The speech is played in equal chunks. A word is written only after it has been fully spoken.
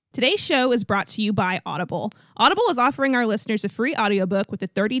Today's show is brought to you by Audible. Audible is offering our listeners a free audiobook with a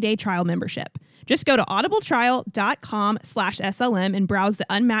 30-day trial membership. Just go to audibletrial.com/SLM and browse the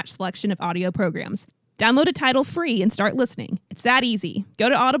unmatched selection of audio programs. Download a title free and start listening. It's that easy. Go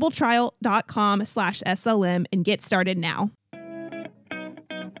to audibletrial.com/SLM and get started now.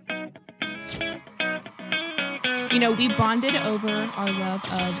 You know, we bonded over our love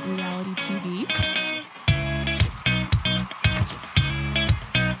of reality TV.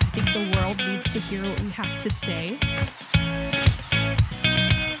 I think the world needs to hear what we have to say.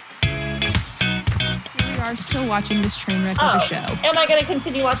 We are still watching this train wreck of a show. Am I going to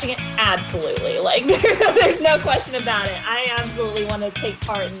continue watching it? Absolutely. Like, there's no question about it. I absolutely want to take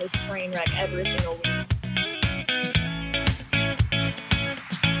part in this train wreck every single week.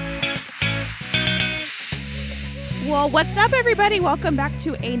 Well, what's up, everybody? Welcome back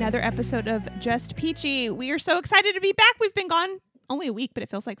to another episode of Just Peachy. We are so excited to be back. We've been gone only a week, but it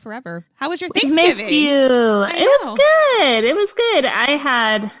feels like forever. How was your Thanksgiving? We missed you. It was good. It was good. I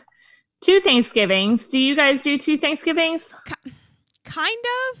had 2 Thanksgivings. Do you guys do 2 Thanksgivings? Kind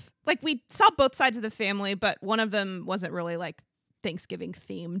of. Like, we saw both sides of the family, but one of them wasn't really like Thanksgiving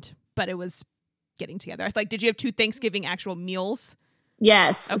themed, but it was getting together. Like, did you have 2 Thanksgiving actual meals?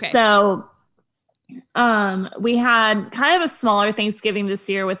 Yes. Okay. So we had kind of a smaller Thanksgiving this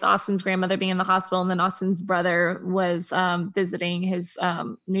year with Austin's grandmother being in the hospital, and then Austin's brother was visiting his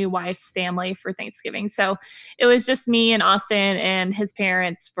new wife's family for Thanksgiving. So it was just me and Austin and his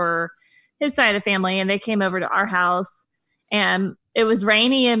parents for his side of the family, and they came over to our house, and it was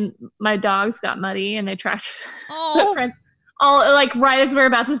rainy, and my dogs got muddy, and they tracked footprints. All like right as we were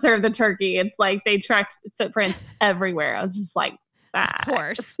about to serve the turkey, it's like they tracked footprints everywhere. I was just like, Of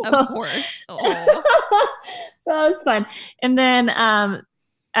course. Oh. So it was fun. And then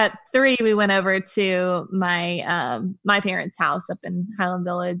at 3, we went over to my parents' house up in Highland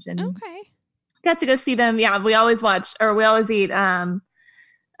Village and got to go see them. Yeah, we always eat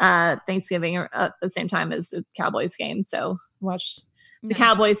Thanksgiving at the same time as the Cowboys game. So watch the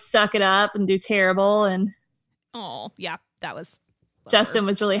Cowboys suck it up and do terrible. And that was. Justin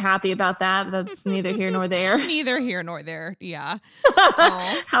was really happy about that, but that's neither here nor there. Neither here nor there. Yeah.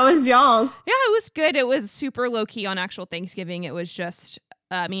 How was y'all's? Yeah, it was good. It was super low key on actual Thanksgiving. It was just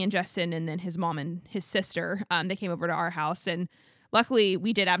me and Justin, and then his mom and his sister. They came over to our house, and luckily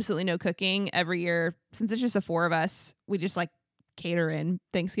we did absolutely no cooking every year. Since it's just the 4 of us, we just like cater in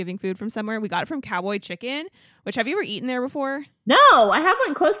Thanksgiving food from somewhere. We got it from Cowboy Chicken, which, have you ever eaten there before? No, I have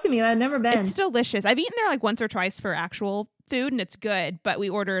one close to me. I've never been. It's delicious. I've eaten there like once or twice for actual food, and it's good, but we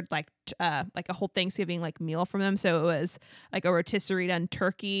ordered like a whole Thanksgiving like meal from them. So it was like a rotisserie done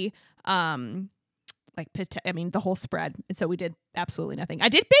turkey, the whole spread. And so we did absolutely nothing. I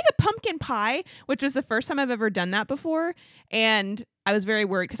did bake a pumpkin pie, which was the first time I've ever done that before, and I was very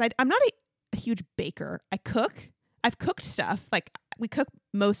worried because I'm not a huge baker. I've cooked stuff, like we cook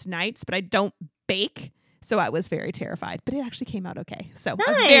most nights, but I don't bake. So I was very terrified, but it actually came out okay. So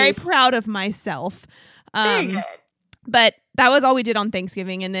I was very proud of myself. Very good. But that was all we did on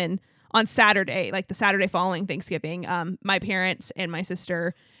Thanksgiving. And then on Saturday, like the Saturday following Thanksgiving, my parents and my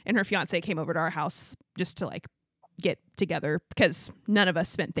sister and her fiance came over to our house just to like get together because none of us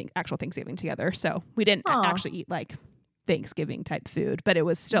spent actual Thanksgiving together. So we didn't actually eat like Thanksgiving type food, but it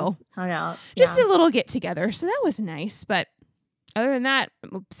was still just a little get together. So that was nice. But other than that,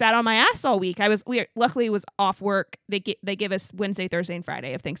 sat on my ass all week. We luckily was off work. They give us Wednesday, Thursday, and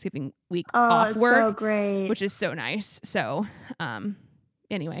Friday of Thanksgiving week off work. So great, which is so nice. So,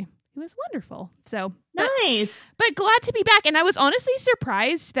 anyway, it was wonderful. So nice, but glad to be back. And I was honestly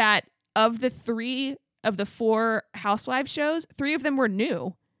surprised that of the 4 Housewives shows, 3 of them were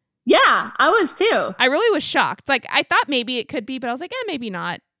new. Yeah, I was too. I really was shocked. Like I thought maybe it could be, but I was like, maybe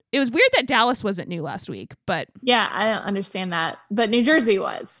not. It was weird that Dallas wasn't new last week, but yeah, I don't understand that. But New Jersey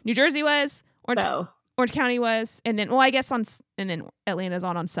was. Orange County was, and then I guess and then Atlanta's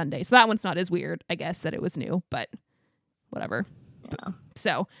on Sunday, so that one's not as weird, I guess, that it was new, but whatever. Yeah.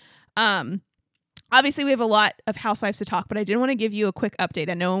 So, obviously we have a lot of Housewives to talk, but I did want to give you a quick update.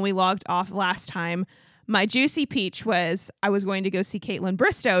 I know when we logged off last time, my juicy peach was I was going to go see Caitlin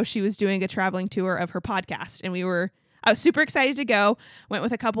Bristow. She was doing a traveling tour of her podcast, and I was super excited to go, went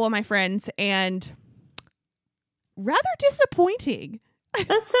with a couple of my friends, and rather disappointing.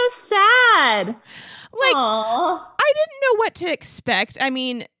 That's so sad. Like, I didn't know what to expect. I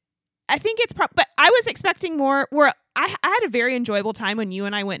mean, I think it's but I was expecting more. Where I had a very enjoyable time when you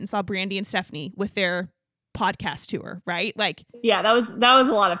and I went and saw Brandy and Stephanie with their podcast tour, right? Like, yeah, that was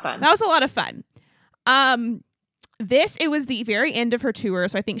a lot of fun. That was a lot of fun. It was the very end of her tour,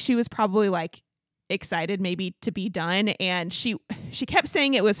 so I think she was probably like excited maybe to be done. And she kept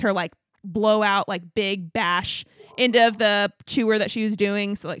saying it was her like blowout, like big bash end of the tour that she was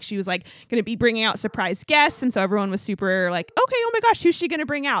doing. So like she was like going to be bringing out surprise guests. And so everyone was super like, okay, oh my gosh, who's she going to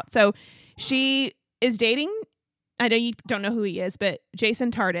bring out? So she is dating, I know you don't know who he is, but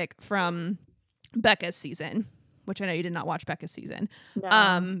Jason Tardik from Becca's season, which I know you did not watch Becca's season.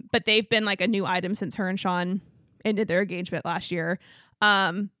 No. But they've been like a new item since her and Sean ended their engagement last year.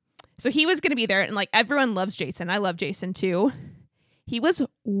 So he was going to be there, and like everyone loves Jason. I love Jason too. He was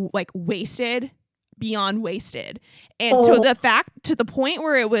like wasted beyond wasted, and to the point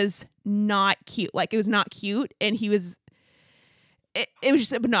where it was not cute. Like it was not cute, and he was. It was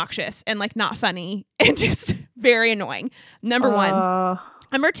just obnoxious and like not funny and just very annoying. Number one.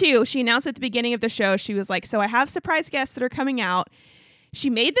 Number two, she announced at the beginning of the show, she was like, so I have surprise guests that are coming out. She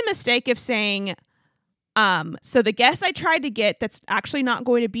made the mistake of saying, so the guest I tried to get that's actually not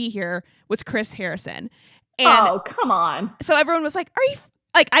going to be here was Chris Harrison. And come on. So everyone was like, are you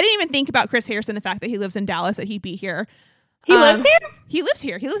like, I didn't even think about Chris Harrison, the fact that he lives in Dallas, that he'd be here. He lives here? He lives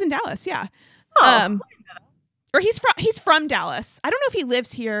here. He lives in Dallas. Yeah. Oh. Or he's from Dallas. I don't know if he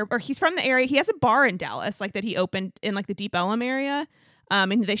lives here or he's from the area. He has a bar in Dallas, like that he opened in like the Deep Ellum area.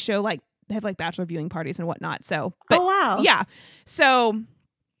 And they show like, they have like bachelor viewing parties and whatnot. So, but wow. Yeah. So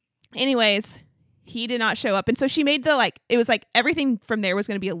anyways, he did not show up. And so she made the, like, it was like everything from there was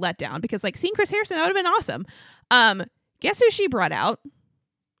going to be a letdown because like seeing Chris Harrison, that would have been awesome. Guess who she brought out?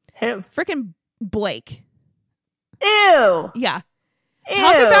 Who? Freaking Blake. Ew. Yeah. Ew.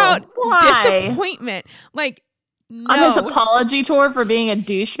 Talk about Why? Disappointment. Like, no. On his apology tour for being a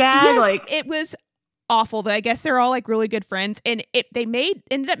douchebag. Yes, like it was awful. I guess they're all like really good friends, and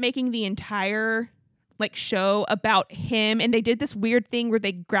ended up making the entire like show about him. And they did this weird thing where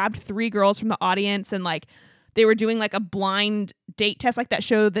they grabbed 3 girls from the audience and like they were doing like a blind date test, like that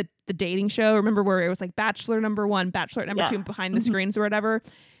show, the dating show. Remember where it was like Bachelor number 1, Bachelor number 2 behind the screens or whatever.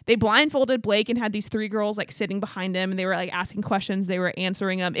 They blindfolded Blake and had these 3 girls like sitting behind him, and they were like asking questions. They were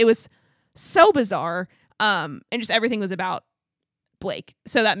answering them. It was so bizarre. And just everything was about Blake.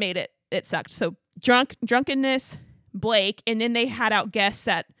 So that made it sucked. So drunkenness, Blake, and then they had out guests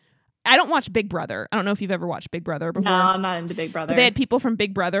that I don't watch Big Brother. I don't know if you've ever watched Big Brother before. No, I'm not into Big Brother. But they had people from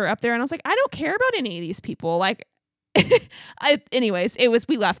Big Brother up there, and I was like, I don't care about any of these people. Like, anyways,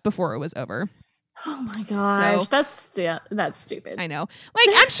 we left before it was over. Oh my gosh, so, that's stupid. I know.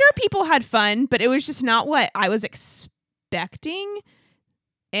 Like, I'm sure people had fun, but it was just not what I was expecting.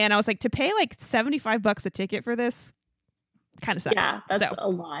 And I was like, to pay like $75 a ticket for this kind of sucks. Yeah, that's a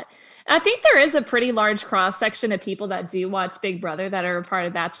lot. I think there is a pretty large cross section of people that do watch Big Brother that are a part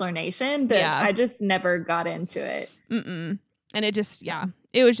of Bachelor Nation, but I just never got into it. And it just,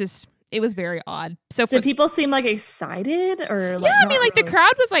 it was very odd. So did people seem like excited or like? Yeah, I mean, like the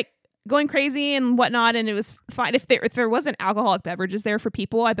crowd was like going crazy and whatnot, and it was fine. If there wasn't alcoholic beverages there for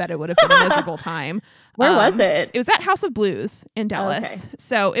people, I bet it would have been a miserable time. Where was it? It was at House of Blues in Dallas. Okay.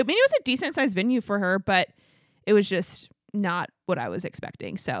 So it was a decent sized venue for her, but it was just not what I was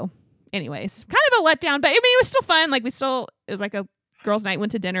expecting. So anyways, kind of a letdown, but I mean, it was still fun. Like it was like a girls' night,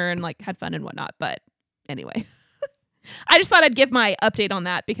 went to dinner and like had fun and whatnot. But anyway, I just thought I'd give my update on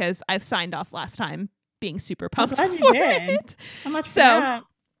that because I've signed off last time being super pumped for it. How much? So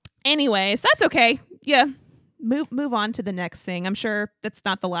anyways, that's okay. Yeah. Move on to the next thing. I'm sure that's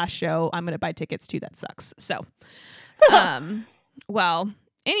not the last show I'm going to buy tickets to. That sucks. So, well,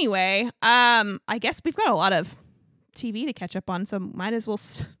 anyway, I guess we've got a lot of TV to catch up on, so might as well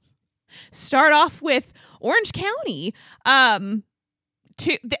start off with Orange County. Let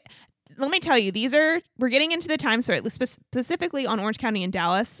me tell you, we're getting into the time, so specifically on Orange County and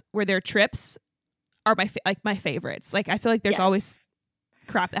Dallas, where their trips are my favorites. Like, I feel like there's always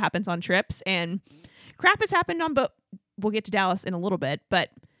crap that happens on trips, and crap has happened on, but we'll get to Dallas in a little bit. But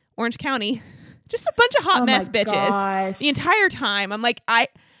Orange County, just a bunch of hot mess bitches gosh. The entire time. I'm like,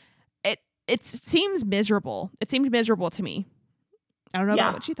 it seems miserable. It seemed miserable to me. I don't know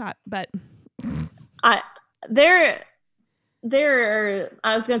about what you thought, but I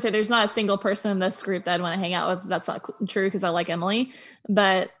was gonna say there's not a single person in this group that I'd want to hang out with. That's not true because I like Emily,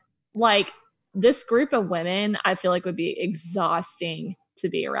 but like this group of women, I feel like would be exhausting to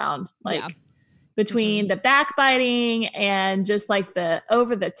be around. Like between the backbiting and just like the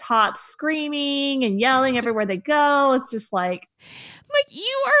over the top screaming and yelling everywhere they go, it's just like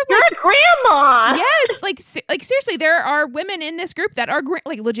you're a grandma. Yes, like seriously, there are women in this group that are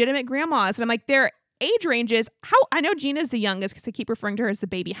like legitimate grandmas, and I'm like, their age ranges. I know Gina's the youngest because I keep referring to her as the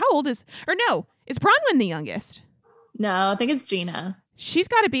baby. How old is Bronwyn the youngest? No, I think it's Gina. She's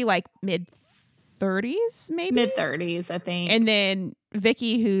got to be like mid-30s, maybe mid-30s, I think. And then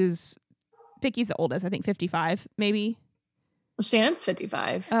Vicky, who's Vicky's the oldest, I think 55, maybe. Well, Shannon's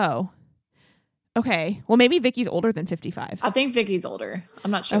 55. Oh. Okay. Well, maybe Vicky's older than 55. I think Vicky's older.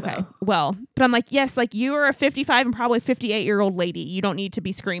 I'm not sure. Okay. Though. Well, but I'm like, yes, like you are a 55 and probably 58-year-old lady. You don't need to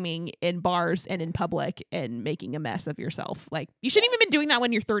be screaming in bars and in public and making a mess of yourself. Like you shouldn't even been doing that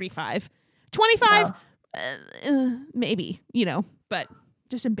when you're 35. 25, maybe, but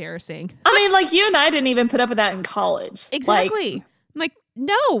just embarrassing. I mean, like you and I didn't even put up with that in college. Exactly. Like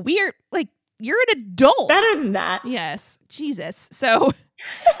no, we are like, you're an adult. Better than that. Yes. Jesus. So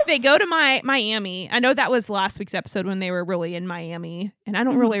they go to Miami. I know that was last week's episode when they were really in Miami. And I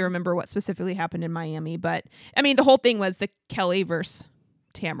don't really remember what specifically happened in Miami. But, I mean, the whole thing was the Kelly versus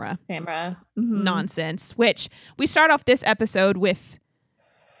Tamra nonsense, which we start off this episode with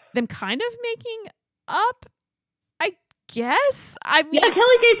them kind of making up, I guess. I mean, yeah,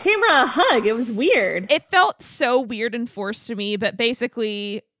 Kelly gave Tamra a hug. It was weird. It felt so weird and forced to me. But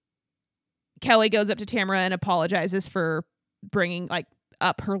basically, Kelly goes up to Tamra and apologizes for bringing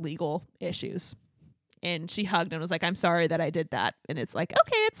up her legal issues. And she hugged and was like, I'm sorry that I did that. And it's like,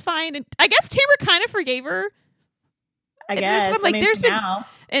 okay, it's fine. And I guess Tamra kind of forgave her. I guess. I'm like, there's been,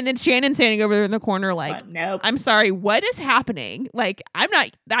 and then Shannon standing over there in the corner like, nope. I'm sorry, what is happening? Like, I'm not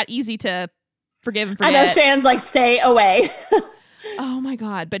that easy to forgive and forget. I know Shannon's like, stay away. Oh my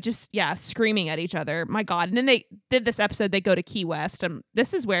God. But just, screaming at each other. My God. And then they did this episode, they go to Key West.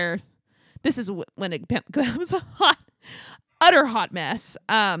 This is when it becomes a utter hot mess.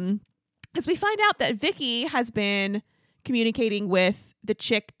 Because we find out that Vicky has been communicating with the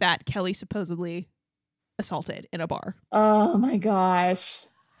chick that Kelly supposedly assaulted in a bar. Oh my gosh.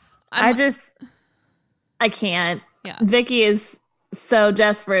 I can't. Yeah. Vicky is so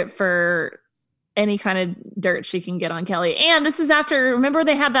desperate for any kind of dirt she can get on Kelly. And this is after, remember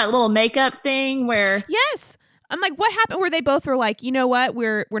they had that little makeup thing where... Yes. I'm like, what happened? Where they both were like, you know what?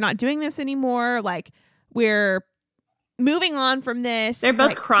 We're not doing this anymore. Like, we're moving on from this. They're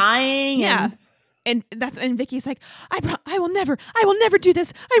both crying. Yeah. And Vicky's like, I will never do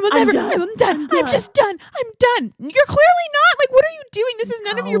this. I'm done. I'm just done. I'm done. You're clearly not. Like, what are you doing? This is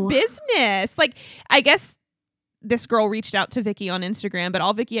none of your business. Like, I guess this girl reached out to Vicky on Instagram, but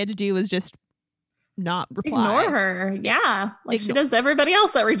all Vicky had to do was just not reply. Ignore her. Yeah. Like she does everybody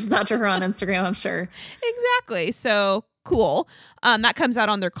else that reaches out to her on Instagram, I'm sure. Exactly. So cool. That comes out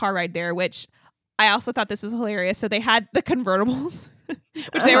on their car ride there, which I also thought this was hilarious. So they had the convertibles,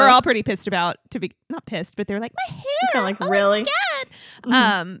 which they were all pretty pissed about, to be not pissed, but they're like, my hair. Kind of like, really?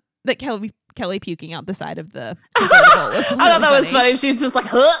 My God. But Kelly puking out the side of the convertible was really I thought that was funny. She's just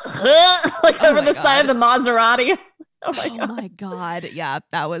like, like over the side of the Maserati. Oh my God. Yeah,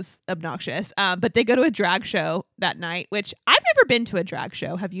 that was obnoxious. But they go to a drag show that night, which I've never been to a drag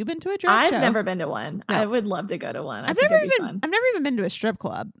show. Have you been to a drag show? I've never been to one. No. I would love to go to one. I've never even been to a strip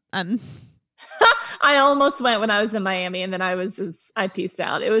club. I almost went when I was in Miami, and then I pieced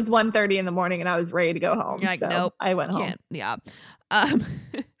out. It was 1:30 in the morning and I was ready to go home. You're like, so nope, I went home. Yeah.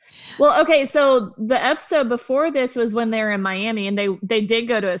 Well, okay, so the episode before this was when they were in Miami, and they did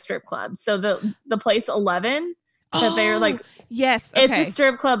go to a strip club. So the place 11 that they were like, yes, okay. It's a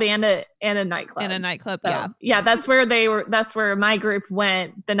strip club and a nightclub. And a nightclub, so, yeah. That's where they were. That's where my group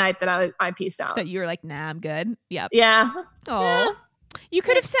went the night that I pieced out. That you were like, nah, I'm good. Yep. Yeah. Oh, yeah. You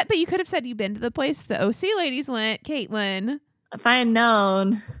could have said you've been to the place the OC ladies went, Caitlin. If I had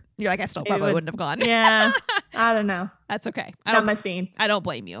known. You're like, I still probably wouldn't have gone. Yeah. I don't know. That's okay. Not my scene. I don't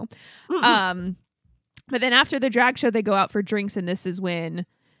blame you. But then after the drag show, they go out for drinks, and this is when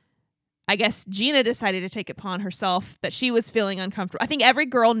I guess Gina decided to take it upon herself that she was feeling uncomfortable. I think every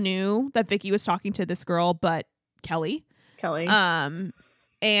girl knew that Vicky was talking to this girl, but Kelly. And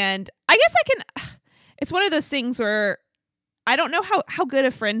I guess it's one of those things where I don't know how good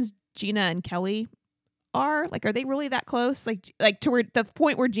of friends Gina and Kelly are. Like, are they really that close? Like to where the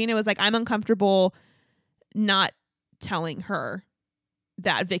point where Gina was like, I'm uncomfortable not telling her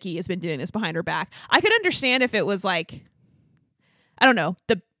that Vicky has been doing this behind her back. I could understand if it was like, I don't know,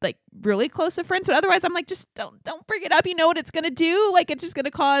 the like really close of friends, but otherwise I'm like, just don't bring it up. You know what it's gonna do? Like, it's just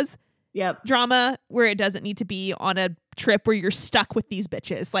gonna cause drama where it doesn't need to be on a trip where you're stuck with these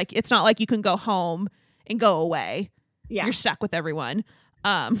bitches. Like, it's not like you can go home and go away. Yeah. You're stuck with everyone.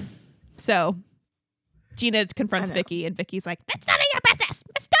 So Gina confronts Vicky, and Vicky's like, that's none of your business.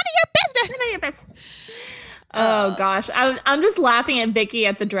 It's none of your business. None of your business. Oh gosh. I'm just laughing at Vicky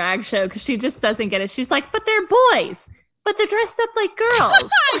at the drag show because she just doesn't get it. She's like, but they're boys, but they're dressed up like girls.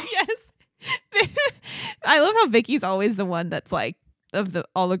 Yes. I love how Vicky's always the one that's like, of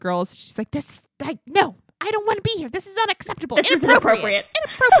all the girls, she's like, this, like, no, I don't want to be here. This is unacceptable. This is Inappropriate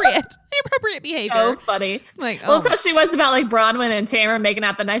behavior. So funny. Like, well, that's how she was about like Bronwyn and Tamara making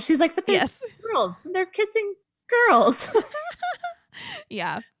out the night. She's like, but they're girls. They're kissing girls.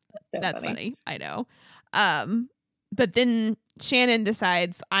 Yeah, that's funny. I know. But then Shannon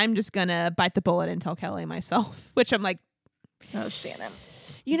decides, I'm just gonna bite the bullet and tell Kelly myself, which I'm like, oh, Shannon,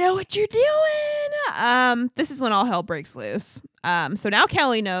 you know what you're doing. This is when all hell breaks loose. So now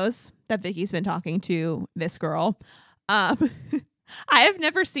Kelly knows that Vicky's been talking to this girl. I have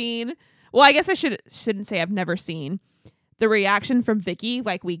never seen, well, I guess I shouldn't say I've never seen the reaction from Vicky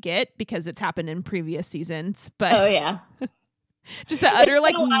like we get, because it's happened in previous seasons. But oh yeah. Just the utter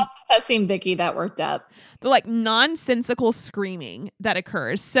like I've seen Vicky that worked up. The like nonsensical screaming that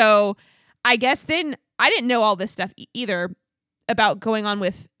occurs. So I guess then I didn't know all this stuff either about going on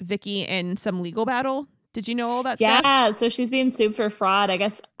with Vicky and some legal battle. Did you know all that stuff? Yeah, so she's being sued for fraud. I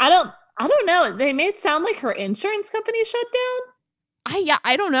guess I don't know. They made it sound like her insurance company shut down.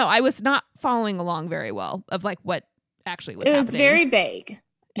 I don't know. I was not following along very well of like what actually was happening. It was very vague.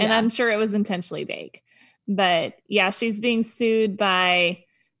 And I'm sure it was intentionally vague. But yeah, she's being sued by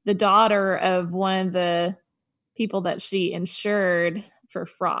the daughter of one of the people that she insured for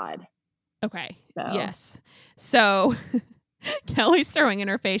fraud. Okay. So. Yes. So Kelly's throwing in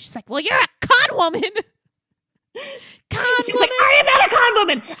her face. She's like, well, you're a con woman. She's like, I am not a con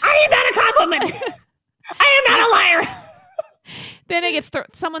woman. I am not a con woman. I am not a liar. Then it gets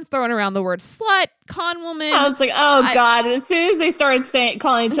someone's throwing around the word slut, con woman. I was like, oh God. And as soon as they started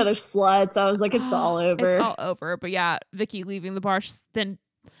calling each other sluts, I was like, it's all over. It's all over. But yeah, Vicky leaving the bar, then,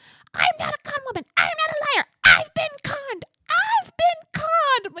 I'm not a con woman. I'm not a liar. I've been conned.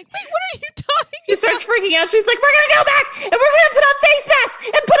 I'm like, wait, what are you talking She starts freaking out. She's like, we're going to go back and we're going to put on face masks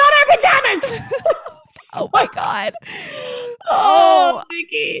and put on our pajamas. Oh my God. Oh,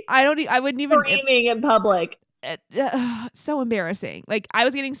 Vicky. I wouldn't even. Screaming in public. So embarrassing. Like I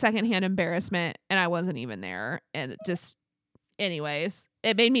was getting secondhand embarrassment and I wasn't even there. And anyways,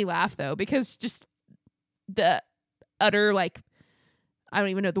 it made me laugh though, because just the utter, like, I don't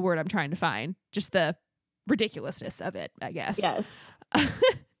even know the word I'm trying to find. Just the ridiculousness of it, I guess. Yes.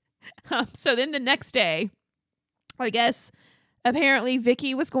 So then the next day, I guess, apparently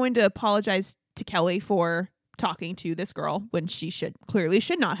Vicky was going to apologize to Kelly for talking to this girl when she clearly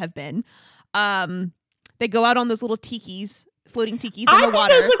should not have been. They go out on those little floating tikis in the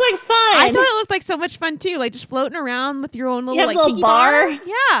water. Those look like fun. I thought it looked like so much fun too, like just floating around with your own little tiki bar.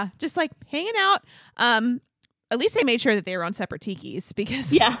 Yeah, just like hanging out. At least they made sure that they were on separate tikis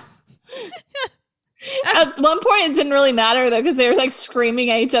because At one point it didn't really matter though, because they were like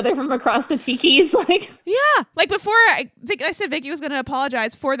screaming at each other from across the tikis. Like like before I said Vicky was going to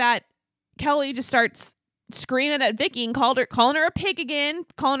apologize for that, Kelly just starts screaming at Vicky and calling her a pig again,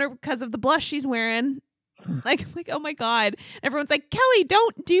 calling her because of the blush she's wearing. like oh my God. Everyone's like, Kelly,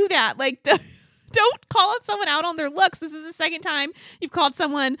 don't do that. Like don't call someone out on their looks. This is the second time you've called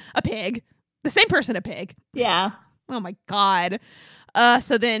someone a pig. The same person a pig. Yeah. Oh my God.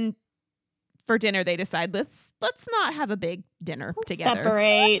 So then for dinner they decide let's not have a big dinner together.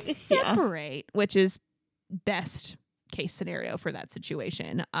 Separate, which is best case scenario for that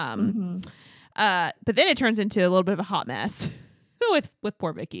situation. But then it turns into a little bit of a hot mess with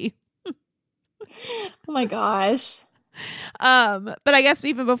poor Vicky. Oh my gosh. But I guess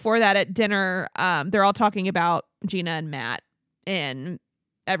even before that at dinner, they're all talking about Gina and Matt, and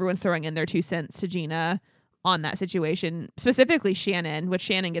everyone's throwing in their 2 cents to Gina on that situation, specifically Shannon, which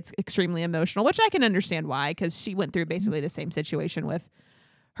Shannon gets extremely emotional, which I can understand why, because she went through basically the same situation with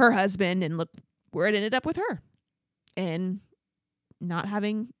her husband, and look where it ended up with her and not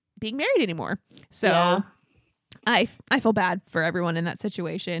being married anymore. So I feel bad for everyone in that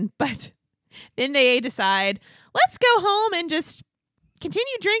situation, but then they decide, let's go home and just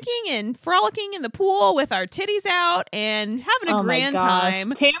continue drinking and frolicking in the pool with our titties out and having a grand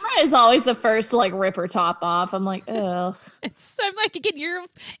time. Tamara is always the first to like rip her top off. I'm like, ugh. I'm like, again, you're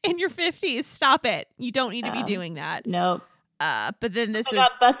in your 50s. Stop it. You don't need to be doing that. Nope. But then this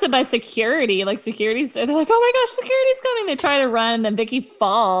got busted by security. Like security's, they're like, oh my gosh, security's coming. They try to run and then Vicky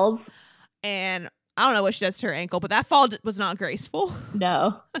falls. And I don't know what she does to her ankle, but that fall was not graceful.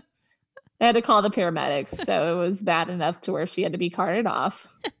 No. They had to call the paramedics, so it was bad enough to where she had to be carted off.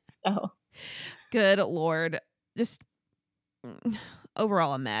 So, good Lord. Just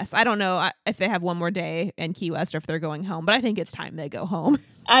overall a mess. I don't know if they have one more day in Key West or if they're going home, but I think it's time they go home.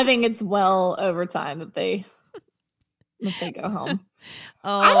 I think it's well over time that they go home.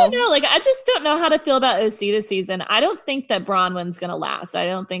 Oh. I don't know. Like, I just don't know how to feel about OC this season. I don't think that Bronwyn's going to last. I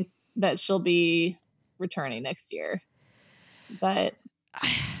don't think that she'll be returning next year. But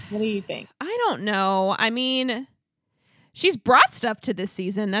what do you think? I I don't know. I mean, she's brought stuff to this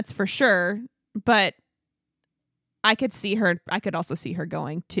season, that's for sure. But I could also see her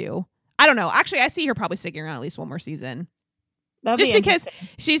going too. I don't know. Actually, I see her probably sticking around at least one more season. Just because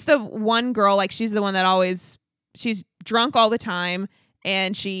she's the one girl, like she's the one that she's drunk all the time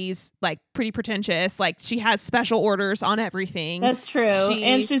and she's like pretty pretentious. Like she has special orders on everything. That's true.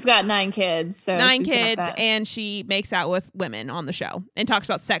 And she's got 9 kids. So 9 kids, and she makes out with women on the show and talks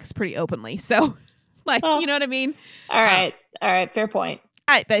about sex pretty openly. So like, you know what I mean? All right. Fair point.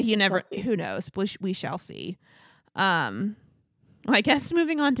 But who knows? We shall see. Well, I guess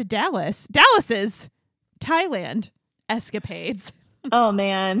moving on to Dallas's Thailand escapades. Oh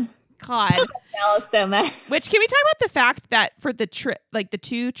man, God, Dallas so much. Which, can we talk about the fact that for the trip, like the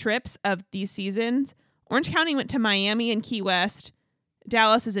 2 trips of these seasons, Orange County went to Miami and Key West.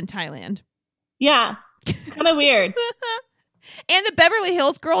 Dallas is in Thailand. Yeah, kind of weird. And the Beverly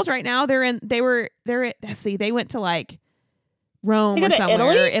Hills girls right now, they went to like Rome or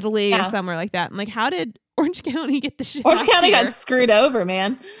somewhere, Italy or somewhere like that. And like, how did Orange County get the shit? Orange County got screwed over,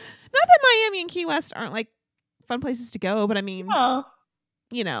 man. Not that Miami and Key West aren't like fun places to go, but I mean,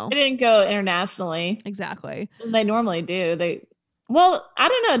 you know, they didn't go internationally. Exactly. They normally do. Well, I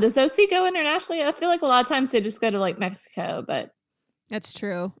don't know. Does OC go internationally? I feel like a lot of times they just go to like Mexico, but that's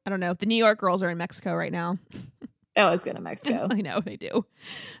true. I don't know. The New York girls are in Mexico right now. They always go to Mexico. I know they do.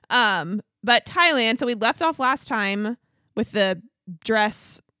 But Thailand. So we left off last time with the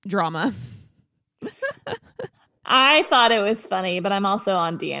dress drama. I thought it was funny, but I'm also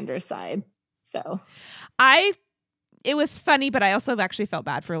on Deandra's side. So it was funny, but I also actually felt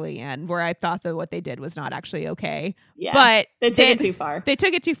bad for Leanne, where I thought that what they did was not actually okay. Yeah, but they took it too far. They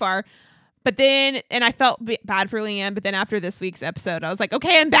took it too far. But then, and I felt bad for Leanne, but then after this week's episode, I was like,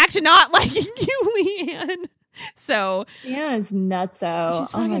 okay, I'm back to not liking you, Leanne. So yeah, it's nutso.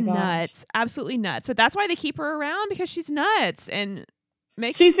 She's fucking nuts, absolutely nuts. But that's why they keep her around, because she's nuts and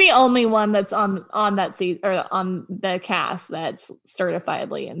she's the only one that's on that seat or on the cast that's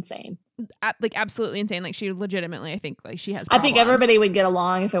certifiably insane. Like absolutely insane. Like she legitimately, I think, like she has problems. I think everybody would get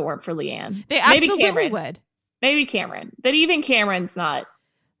along if it weren't for Leanne. They absolutely would. Maybe Cameron, but even Cameron's not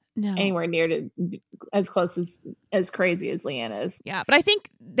anywhere near to as close as crazy as Leanne is. Yeah, but I think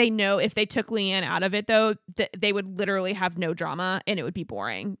they know if they took Leanne out of it, though, they would literally have no drama and it would be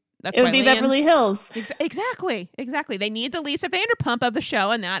boring. It would be Beverly Hills. Exactly. They need the Lisa Vanderpump of the show,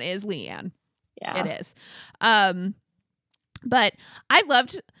 and that is Leanne. Yeah, it is. But I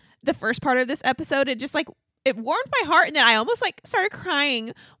loved the first part of this episode. It just like it warmed my heart, and then I almost like started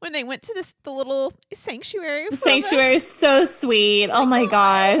crying when they went to the little sanctuary. The sanctuary is so sweet. Oh my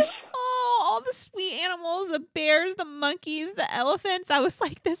gosh. Oh, all the sweet animals, the bears, the monkeys, the elephants. I was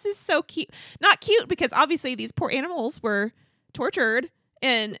like, this is so cute. Not cute because obviously these poor animals were tortured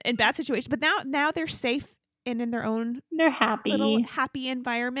in bad situations, but now they're safe and in their own little happy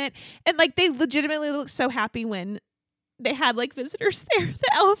environment. And like they legitimately look so happy when they had like visitors there.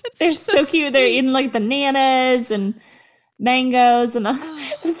 The elephants, they're so cute. Sweet. They're eating like bananas and mangoes, and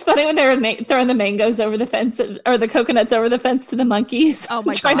it's funny when they were throwing the mangoes over the fence or the coconuts over the fence to the monkeys. Oh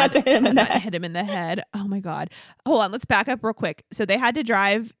my god! Try not to hit him in the head. Oh my god! Hold on, let's back up real quick. So they had to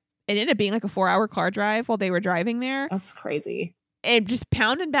drive. It ended up being like a 4-hour car drive while they were driving there. That's crazy. And just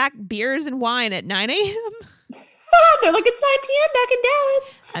pounding back beers and wine at 9 a.m. They're like, it's 9 p.m. back in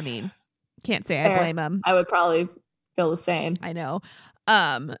Dallas. I mean, can't say I blame them. I would probably feel the same. I know.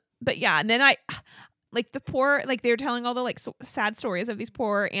 But yeah, and then I like the poor, like they were telling all the like sad stories of these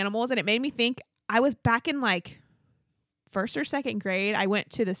poor animals, and it made me think I was back in like 1st or 2nd grade. I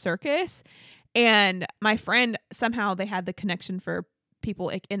went to the circus, and my friend, somehow they had the connection for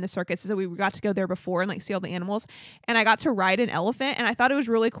people in the circus, so we got to go there before and like see all the animals, and I got to ride an elephant, and I thought it was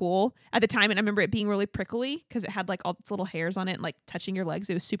really cool at the time, and I remember it being really prickly because it had like all its little hairs on it and like touching your legs.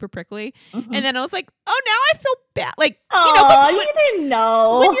 It was super prickly. And then I was like, oh, now I feel bad, like you didn't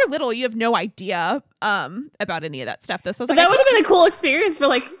know. When you're little, you have no idea about any of that stuff though. So I was like, that would have been a cool experience for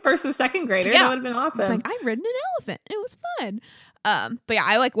like 1st or 2nd grader. Yeah. That would have been awesome. Like I've ridden an elephant, it was fun. But yeah,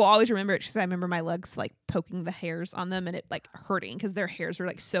 I like will always remember it because I remember my legs like poking the hairs on them and it like hurting because their hairs were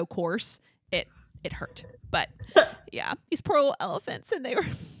like so coarse. It hurt. But yeah, these poor little elephants, and they were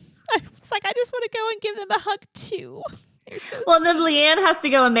I was like, I just want to go and give them a hug too. They're so sweet. Then Leanne has to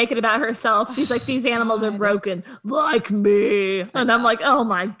go and make it about herself. She's like, these animals are broken like me. And I'm like, oh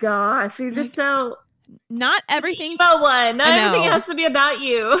my gosh, you're just so not everything. Not everything has to be about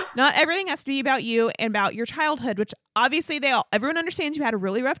you. Not everything has to be about you and about your childhood, which obviously everyone understands you had a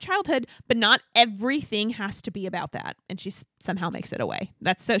really rough childhood, but not everything has to be about that. And she somehow makes it away.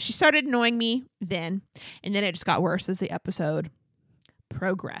 So she started annoying me then, and then it just got worse as the episode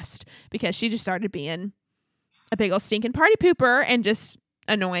progressed because she just started being a big old stinking party pooper and just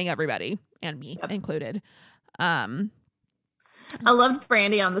annoying everybody and me included. I loved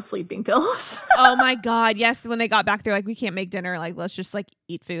Brandy on the sleeping pills. Oh my God. Yes. When they got back, they're like, we can't make dinner. Like, let's just like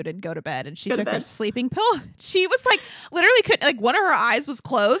eat food and go to bed. And she took her sleeping pill. She was like, literally couldn't, like one of her eyes was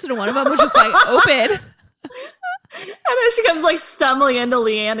closed and one of them was just like open. And then she comes like stumbling into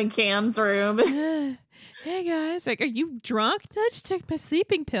Leanne and Cam's room. Hey guys, like, are you drunk? I just took my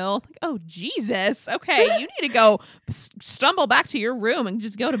sleeping pill. Like, oh Jesus. Okay, you need to go stumble back to your room and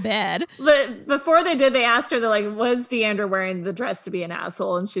just go to bed. But before they did, they asked her, they're like, was Deandra wearing the dress to be an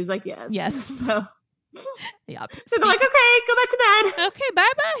asshole? And she was like, yes. Yes. So yep. So they're like, okay, go back to bed. Okay,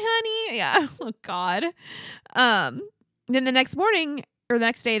 bye-bye, honey. Yeah. Oh God. Then the next morning or the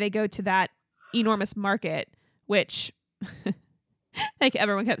next day, they go to that enormous market, which like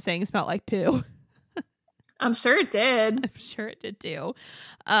everyone kept saying smelled like poo. I'm sure it did. I'm sure it did too.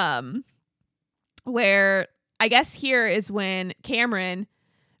 Where I guess here is when Cameron,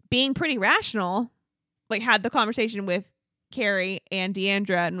 being pretty rational, like had the conversation with Carrie and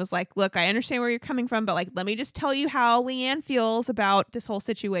Deandra and was like, look, I understand where you're coming from, but like, let me just tell you how Leanne feels about this whole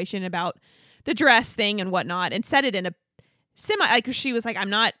situation, about the dress thing and whatnot, and said it in a like she was like, I'm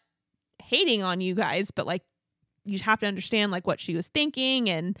not hating on you guys, but like, you have to understand like what she was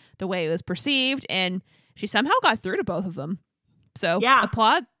thinking and the way it was perceived. And she somehow got through to both of them. So yeah,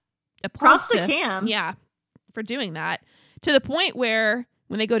 applause to Cam. Yeah, for doing that. To the point where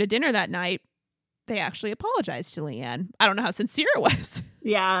when they go to dinner that night, they actually apologized to Leanne. I don't know how sincere it was.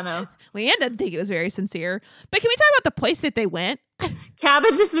 Yeah, I know. Leanne didn't think it was very sincere. But can we talk about the place that they went?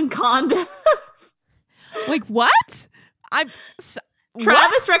 Cabbages and condoms. Like what?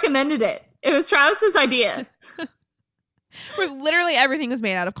 Travis recommended it. It was Travis's idea. Where literally everything was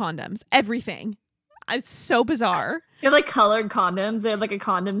made out of condoms. Everything. It's so bizarre. They had like colored condoms. They had like a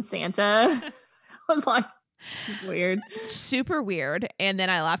condom Santa. I was like, weird. Super weird. And then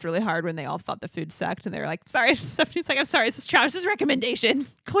I laughed really hard when they all thought the food sucked and they were like, sorry. Stephanie's like, I'm sorry, this is Travis's recommendation.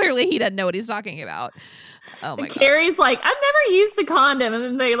 Clearly he doesn't know what he's talking about. Oh my God. Carrie's like, I've never used a condom. And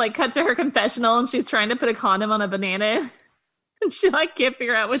then they like cut to her confessional and she's trying to put a condom on a banana. And she like can't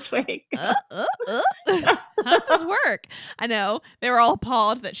figure out which way. How does this work? I know. They were all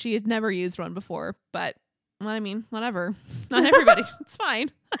appalled that she had never used one before, but well, I mean, whatever. Not everybody. It's fine.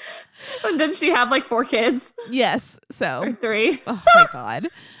 And didn't she have like 4 kids? Yes. So or 3. Oh my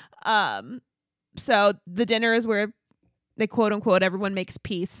God. So the dinner is where they quote unquote everyone makes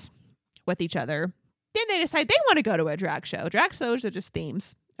peace with each other. Then they decide they want to go to a drag show. Drag shows are just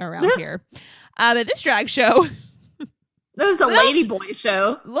themes around here. But this drag show It was a lady boy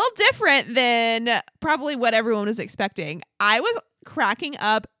show. A little different than probably what everyone was expecting. I was cracking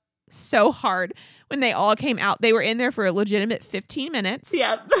up so hard when they all came out. They were in there for a legitimate 15 minutes.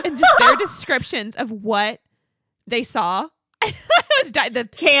 Yeah. And just their descriptions of what they saw. The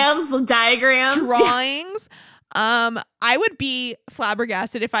Cam's diagrams. Drawings. I would be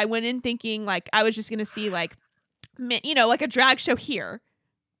flabbergasted if I went in thinking like I was just going to see like, you know, like a drag show here.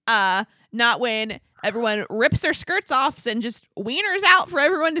 Not when everyone rips their skirts off and just wieners out for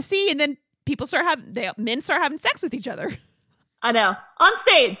everyone to see, and then men start having sex with each other. I know. On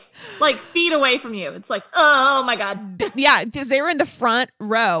stage, like feet away from you. It's like, oh my God. Yeah, because they were in the front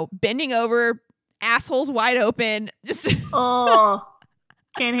row, bending over, assholes wide open. Just oh,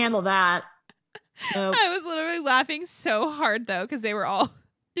 can't handle that. Nope. I was literally laughing so hard though, because they were all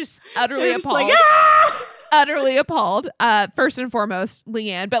just utterly appalled. Like, ah! Utterly appalled. First and foremost,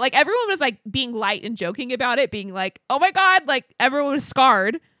 Leanne. But like everyone was like being light and joking about it, being like, oh my God, like everyone was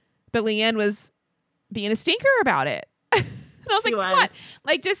scarred. But Leanne was being a stinker about it. And I was like, what?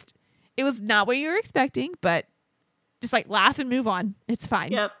 Like just, it was not what you were expecting, but just like laugh and move on. It's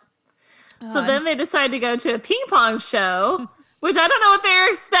fine. Yep. So then they decide to go to a ping pong show, which I don't know what they were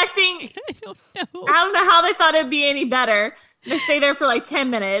expecting. I don't know. I don't know how they thought it'd be any better. They stay there for like 10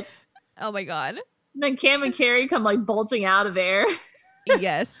 minutes. Oh my God. Then Cam and Carrie come like bolting out of there.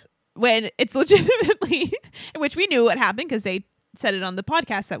 Yes. When it's legitimately, which we knew what happened because they said it on the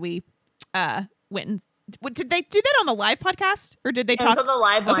podcast that we went and, did they do that on the live podcast or did they talk? It was on the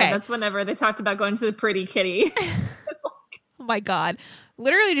live one. Okay. That's whenever they talked about going to the pretty kitty. Oh my God.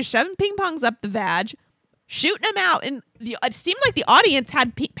 Literally just shoving ping pongs up the vag, shooting them out. And it seemed like the audience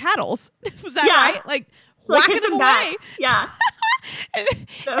had paddles. Was that right? Like whacking them away. Yeah.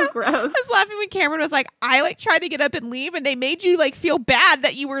 So gross. I was laughing when Cameron was like, I like tried to get up and leave and they made you like feel bad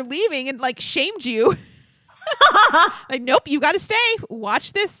that you were leaving and like shamed you. Like, nope, you got to stay.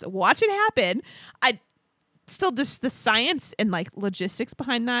 Watch this. Watch it happen. I still just the science and like logistics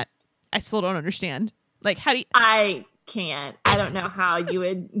behind that. I still don't understand. Like, how do you? I can't. I don't know how you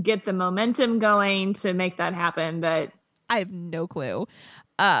would get the momentum going to make that happen, but I have no clue.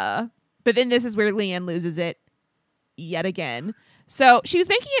 But then this is where Leanne loses it yet again. So she was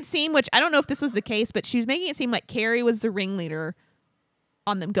making it seem, which I don't know if this was the case, but she was making it seem like Carrie was the ringleader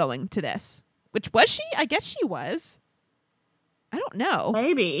on them going to this. Which was she? I guess she was. I don't know.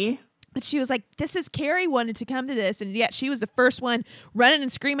 Maybe. But she was like, this is Carrie wanted to come to this. And yet she was the first one running and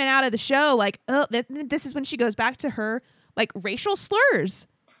screaming out of the show. Like, oh, this is when she goes back to her like racial slurs.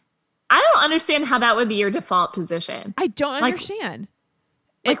 I don't understand how that would be your default position. I don't understand.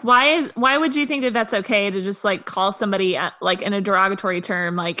 Like, why would you think that that's okay to just like call somebody like in a derogatory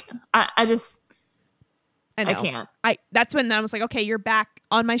term? Like, I can't. That's when I was like, okay, you're back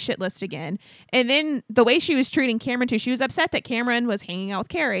on my shit list again. And then the way she was treating Cameron too, she was upset that Cameron was hanging out with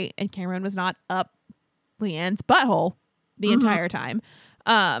Carrie and Cameron was not up Leanne's butthole the entire time.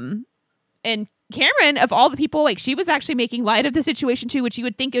 And Cameron, of all the people, like she was actually making light of the situation too, which you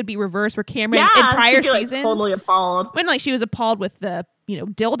would think it would be reversed for Cameron in prior seasons. Like, totally appalled. When like she was appalled with the,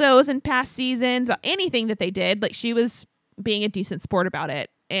 dildos in past seasons, about anything that they did. Like she was being a decent sport about it.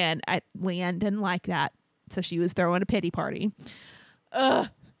 And Leanne didn't like that. So she was throwing a pity party. Ugh,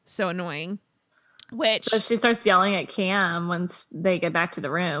 so annoying. So she starts yelling at Cam once they get back to the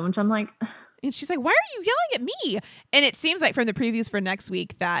room, which I'm like... And she's like, why are you yelling at me? And it seems like from the previews for next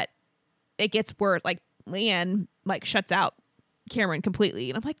week that it gets word, like Leanne like shuts out Cameron completely.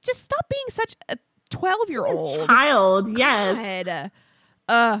 And I'm like, just stop being such a 12-year-old. Child, yes.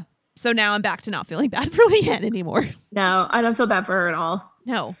 God. So now I'm back to not feeling bad for Leanne anymore. No, I don't feel bad for her at all.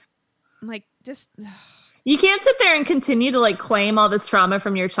 No. I'm like, just... You can't sit there and continue to like claim all this trauma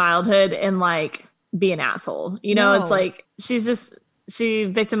from your childhood and like be an asshole. It's like she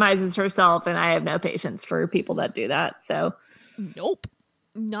victimizes herself, and I have no patience for people that do that. So nope,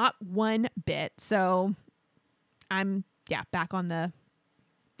 not one bit. So I'm back on the, I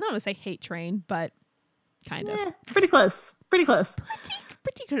don't want to say hate train, but kind of pretty close. Pretty close.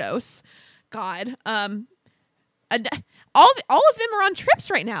 Pretty close. God. All of them are on trips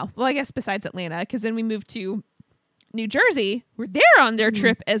right now. Well, I guess besides Atlanta, because then we moved to New Jersey, where they're on their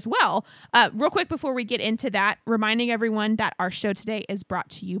trip as well. Real quick before we get into that, reminding everyone that our show today is brought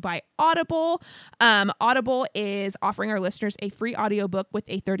to you by Audible. Audible is offering our listeners a free audiobook with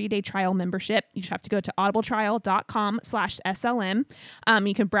a 30-day trial membership. You just have to go to audibletrial.com/SLM.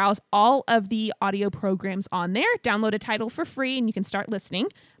 You can browse all of the audio programs on there, download a title for free, and you can start listening.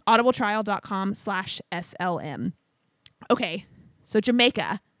 audibletrial.com/SLM. Okay, so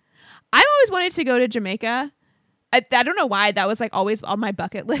Jamaica. I've always wanted to go to Jamaica. I don't know why. That was like always on my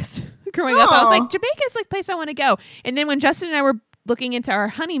bucket list growing up. I was like, Jamaica is like place I want to go. And then when Justin and I were looking into our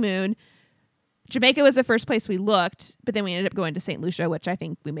honeymoon, Jamaica was the first place we looked, but then we ended up going to St. Lucia, which I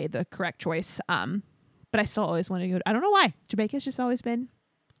think we made the correct choice. But I still always wanted to go. I don't know why. Jamaica's just always been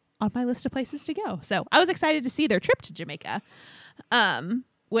on my list of places to go. So I was excited to see their trip to Jamaica,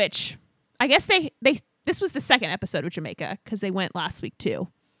 which I guess this was the second episode of Jamaica because they went last week too.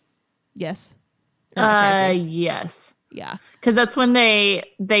 Yes. Yes. Yeah. Because that's when they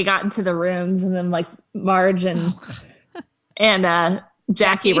got into the rooms, and then like Marge and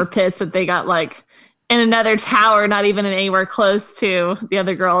Jackie were pissed that they got like in another tower, not even anywhere close to the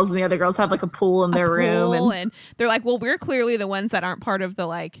other girls, and the other girls have like a pool in their room, and they're like, well, we're clearly the ones that aren't part of the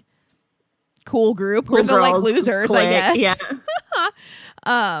like cool group. We're the like losers, clique. I guess. Yeah.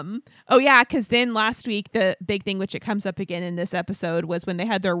 Oh yeah, because then last week the big thing, which it comes up again in this episode, was when they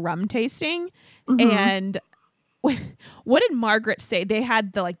had their rum tasting. And what did Margaret say? They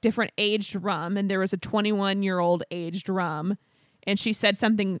had the like different aged rum, and there was a 21-year-old aged rum, and she said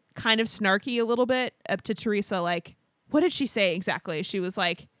something kind of snarky a little bit up to Teresa. Like, what did she say exactly? She was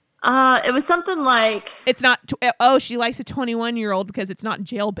like, it was something like, it's not. She likes a 21-year-old because it's not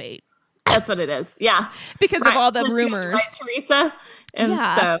jailbait. That's what it is. Yeah. Because of all the rumors. Right, Teresa. And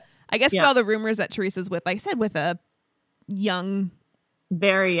so, I guess it's all the rumors that Teresa's with, like I said, with a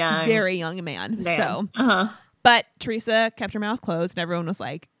very young man. So, but Teresa kept her mouth closed, and everyone was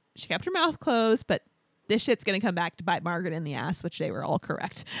like, she kept her mouth closed, but this shit's going to come back to bite Margaret in the ass, which they were all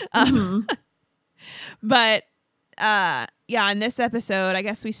correct. But, in this episode, I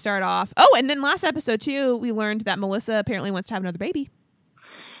guess we start off. Oh, and then last episode too, we learned that Melissa apparently wants to have another baby.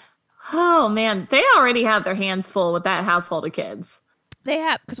 Oh man, they already have their hands full with that household of kids. They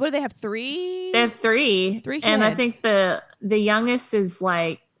have, because what do they have? 3? They have 3. 3 kids. And I think the youngest is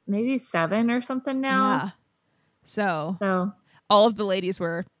like maybe 7 or something now. Yeah. So all of the ladies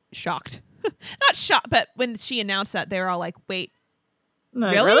were shocked. Not shocked, but when she announced that, they were all like, wait,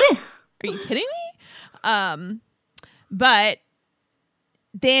 really? Are you kidding me? But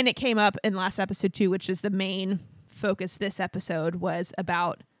then it came up in last episode too, which is the main focus this episode was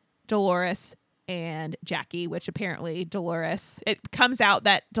about Dolores and Jackie, which apparently it comes out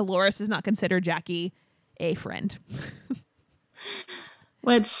that Dolores does not consider Jackie a friend.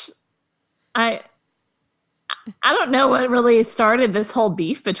 Which I don't know what really started this whole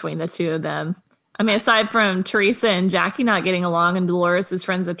beef between the two of them. I mean, aside from Teresa and Jackie not getting along and Dolores is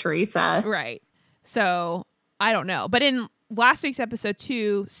friends with Teresa. Right. So I don't know. But in last week's episode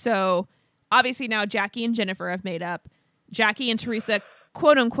too, so obviously now Jackie and Jennifer have made up. Jackie and Teresa,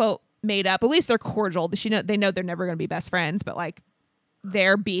 quote unquote, made up. At least they're cordial. They know they're never going to be best friends, but like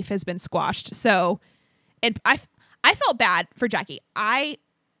their beef has been squashed. So, and I felt bad for Jackie. I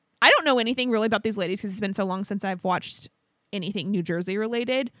don't know anything really about these ladies because it's been so long since I've watched anything New Jersey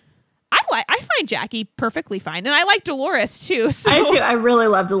related. I find Jackie perfectly fine, and I like Dolores too. So. I do. I really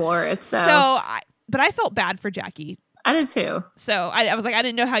love Dolores. But I felt bad for Jackie. I did too. So I was like, I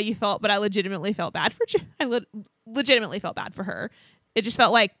didn't know how you felt, but I legitimately felt bad for. Legitimately felt bad for her. It just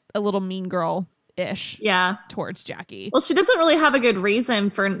felt like a little mean girl-ish. Yeah. Towards Jackie. Well, she doesn't really have a good reason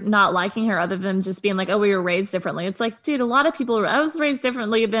for not liking her other than just being like, oh, we were raised differently. It's like, dude, a lot of people, I was raised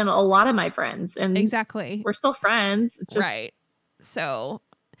differently than a lot of my friends. And exactly. We're still friends. It's just right. So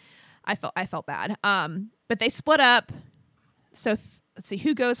I felt bad. But they split up. So let's see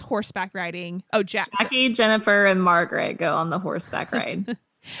who goes horseback riding. Oh, Jackie, Jennifer, and Margaret go on the horseback ride.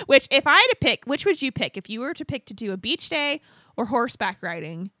 Which, if I had to pick, which would you pick? If you were to pick to do a beach day or horseback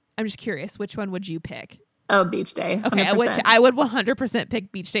riding, I'm just curious, which one would you pick? Oh, beach day. 100%. Okay, I would 100%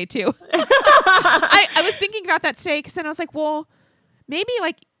 pick beach day too. I was thinking about that today because then I was like, well, maybe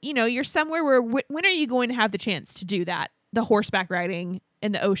like, you're somewhere where when are you going to have the chance to do that? The horseback riding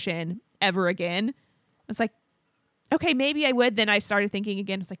in the ocean ever again? It's like, okay, maybe I would. Then I started thinking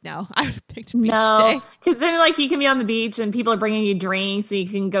again. It's like, no, I would have picked beach day. Because then like you can be on the beach and people are bringing you drinks and you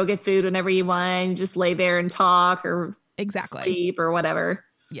can go get food whenever you want. And just lay there and talk or sleep or whatever.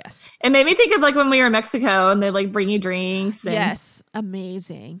 Yes. It made me think of like when we were in Mexico and they like bring you drinks. And yes.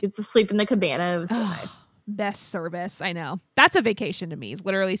 Amazing. Get to sleep in the cabana. It was so nice. Best service. I know. That's a vacation to me. It's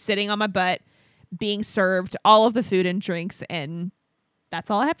literally sitting on my butt, being served all of the food and drinks. And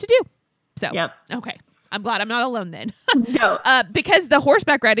that's all I have to do. So, yep. Okay. I'm glad I'm not alone then. No. Because the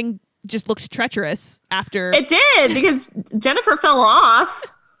horseback riding just looked treacherous after. It did, because Jennifer fell off.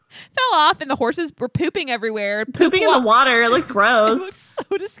 And the horses were pooping everywhere. Pooping in the water. It looked gross. It looked so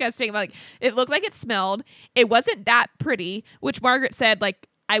disgusting. Like, it looked like it smelled. It wasn't that pretty, which Margaret said, like,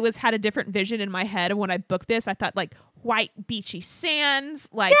 I had a different vision in my head of when I booked this. I thought like white beachy sands.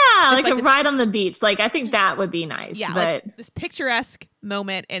 Like, yeah, like a ride on the beach. Like, I think that would be nice. Yeah, but like this picturesque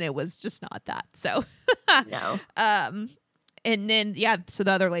moment, and it was just not that. So no. And then so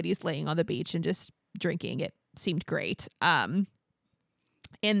the other ladies laying on the beach and just drinking. It seemed great. And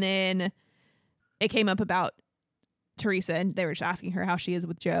then it came up about Teresa, and they were just asking her how she is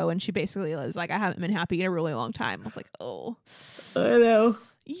with Joe, and she basically was like, I haven't been happy in a really long time. I was like, oh, I know.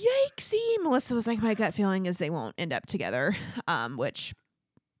 Yikesy. Melissa was like, my gut feeling is they won't end up together, which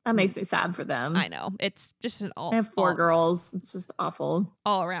that makes me sad for them. I know. It's just an I have four girls. It's just awful.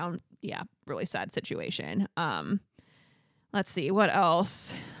 All around, really sad situation. Let's see, what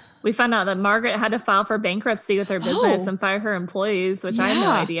else? We found out that Margaret had to file for bankruptcy with her business and fire her employees, which I had no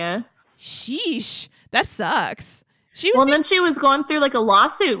idea. Sheesh. That sucks. Then she was going through like a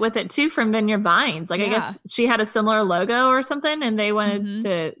lawsuit with it too from Vineyard Vines. Like, I guess she had a similar logo or something and they wanted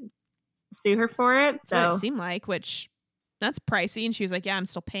to sue her for it. So it seemed like, which that's pricey. And she was like, yeah, I'm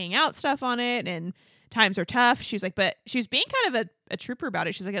still paying out stuff on it and times are tough. She was like, but she was being kind of a trooper about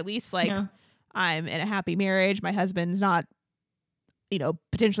it. She's like, at least like I'm in a happy marriage. My husband's not,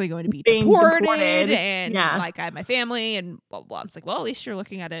 potentially going to be deported. And like I have my family and blah, blah, blah. It's like, well, at least you're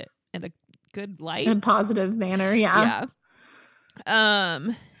looking at it in a good light. In a positive manner. Yeah.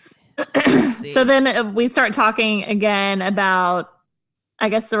 So then we start talking again about, I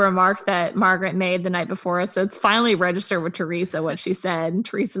guess, the remark that Margaret made the night before. So it's finally registered with Teresa what she said. And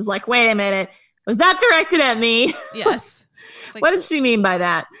Teresa's like, wait a minute. Was that directed at me? Yes. Like, what did she mean by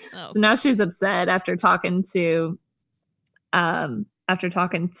that? Oh. So now she's upset after talking to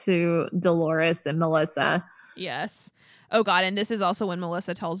Dolores and Melissa. Yes. Oh God. And this is also when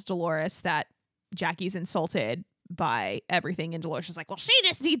Melissa tells Dolores that Jackie's insulted by everything. And Dolores is like, well, she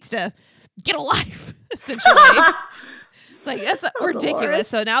just needs to get a life, essentially. It's like, that's ridiculous. Dolores.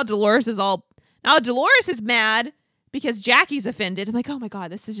 So now Dolores is mad because Jackie's offended. I'm like, oh my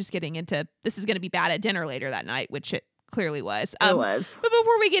God, this is going to be bad at dinner later that night, which it clearly was. It was. But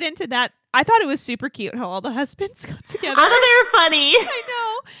before we get into that, I thought it was super cute how all the husbands got together. I thought they were funny. I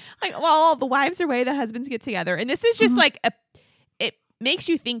know. Like, while all the wives are away, the husbands get together. And this is just like it makes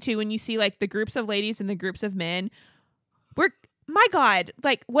you think too when you see like the groups of ladies and the groups of men. my God,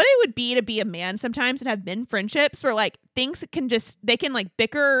 like what it would be to be a man sometimes and have men friendships where like things they can like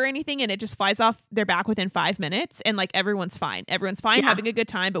bicker or anything and it just flies off their back within 5 minutes and like everyone's fine. Everyone's fine, having a good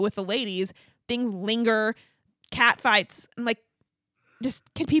time. But with the ladies, things linger, cat fights, and like just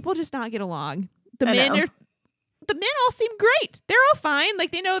can people just not get along? The men all seem great. They're all fine.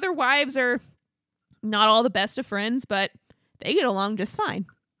 Like they know their wives are not all the best of friends, but they get along just fine.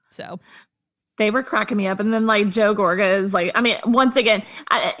 So they were cracking me up. And then like Joe Gorga is like, I mean, once again,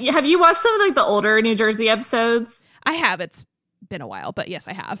 have you watched some of like the older New Jersey episodes? I have. It's been a while, but yes,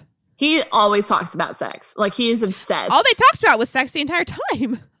 I have. He always talks about sex. Like he is obsessed. All they talked about was sex the entire time.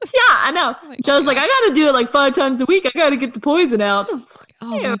 Yeah, I know. Oh Joe's like, I got to do it like 5 times a week. I got to get the poison out. Like,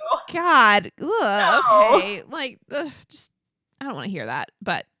 oh my God. Ugh, no. Okay. Like, just, I don't want to hear that.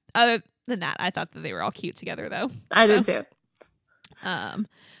 But other than that, I thought that they were all cute together though. I did too.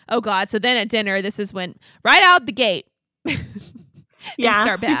 Oh God. So then at dinner, this is when right out the gate.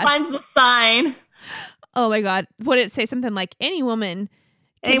 Yeah. She finds the sign. Oh my God. What did it say? Something like anyone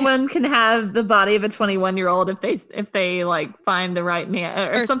can have the body of a 21-year-old if they like find the right man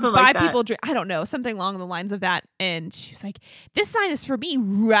or something like that. People I don't know, something along the lines of that. And she was like, "This sign is for me,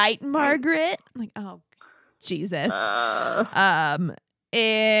 right, Margaret?" I'm like, "Oh, Jesus."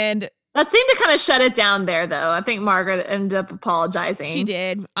 And that seemed to kind of shut it down there, though. I think Margaret ended up apologizing. She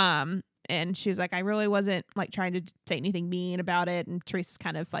did. And she was like, "I really wasn't like trying to say anything mean about it." And Teresa's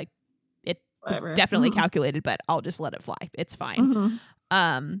kind of like, "It was definitely calculated, but I'll just let it fly. It's fine."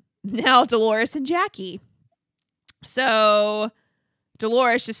 Now Dolores and Jackie. So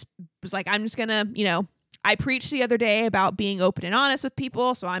Dolores just was like, "I'm just gonna, I preached the other day about being open and honest with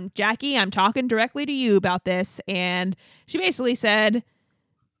people. So I'm talking directly to you about this." And she basically said,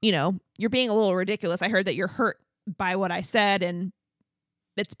 "You're being a little ridiculous. I heard that you're hurt by what I said, and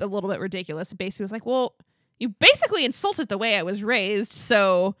it's a little bit ridiculous." It basically was like, "Well, you basically insulted the way I was raised,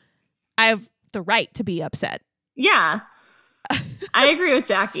 so I have the right to be upset." Yeah. I agree with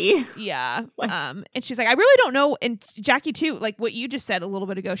Jackie. Yeah. And she's like, "I really don't know." And Jackie too, like what you just said a little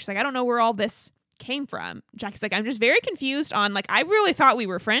bit ago, she's like, "I don't know where all this came from." Jackie's like, "I'm just very confused on, like, I really thought we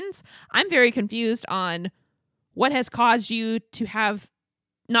were friends. I'm very confused on what has caused you to have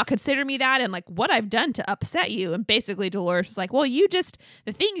not consider me that and like what I've done to upset you." And basically Dolores was like, "Well,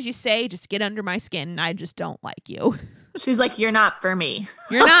 the things you say just get under my skin and I just don't like you." She's like, "You're not for me.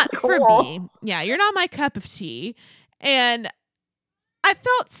 You're not for me. Yeah, you're not my cup of tea." And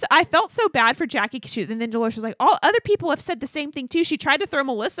I felt so bad for Jackie, and then Dolores was like, "All other people have said the same thing too." She tried to throw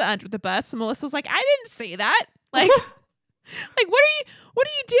Melissa under the bus, and Melissa was like, "I didn't say that." Like, like what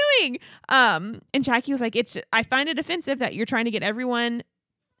are you doing? And Jackie was like, "I find it offensive that you're trying to get everyone.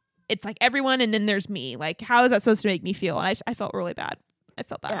 It's like everyone, and then there's me. Like, how is that supposed to make me feel?" And I felt really bad. I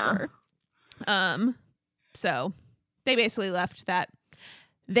felt bad for her. So they basically left that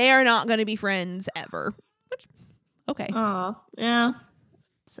they are not going to be friends ever. Which, okay. Oh, yeah.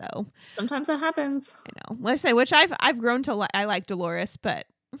 So sometimes that happens. I know. Let's say, which I've grown to I like Dolores, but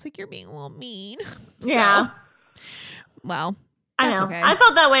I was like, "You're being a little mean." Yeah. Well, I know. Okay. I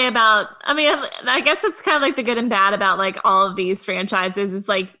felt that way about. I mean, I guess it's kind of like the good and bad about like all of these franchises. It's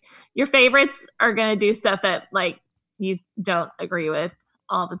like your favorites are going to do stuff that like you don't agree with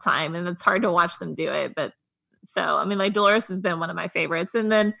all the time, and it's hard to watch them do it. But so I mean, like Dolores has been one of my favorites,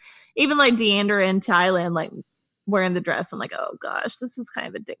 and then even like Deandra in Thailand, like wearing the dress, I'm like, "Oh gosh, this is kind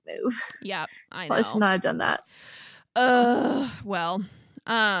of a dick move." Yeah, I know. I should not have done that. Well,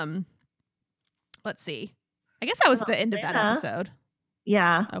 let's see. I guess that was the end of that episode.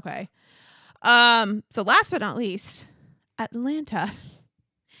 Yeah. Okay. So last but not least, Atlanta.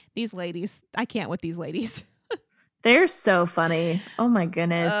 These ladies, I can't with these ladies. They're so funny. Oh my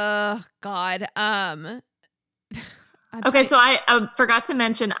goodness. God. Okay, so I forgot to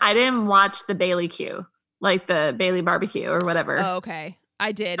mention I didn't watch the Bailey Q. Like the Bailey barbecue or whatever. Oh, okay.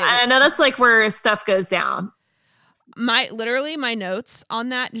 I did. I know that's like where stuff goes down. My notes on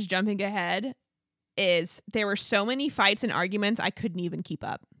that, just jumping ahead, is there were so many fights and arguments I couldn't even keep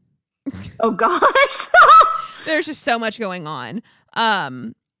up. Oh gosh. There's just so much going on.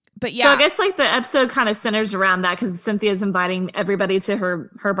 But yeah. So I guess like the episode kind of centers around that because Cynthia's inviting everybody to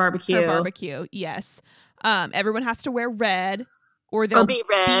her barbecue. Her barbecue, yes. Everyone has to wear red or they'll be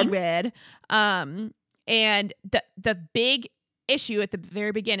red. Be red. And the big issue at the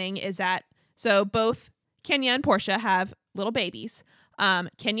very beginning is that so both Kenya and Portia have little babies.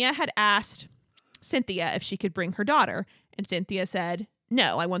 Kenya had asked Cynthia if she could bring her daughter, and Cynthia said,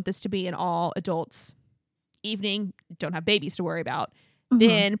 "No, I want this to be an all adults evening. Don't have babies to worry about." Mm-hmm.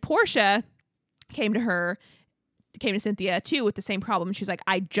 Then Portia came to Cynthia too with the same problem. She's like,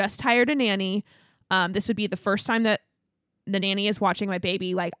 "I just hired a nanny. This would be the first time that the nanny is watching my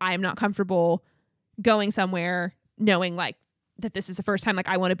baby. Like, I'm not comfortable going somewhere knowing like that this is the first time like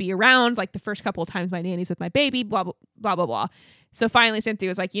I want to be around. Like the first couple of times my nanny's with my baby, blah, blah, blah, blah, blah. So finally Cynthia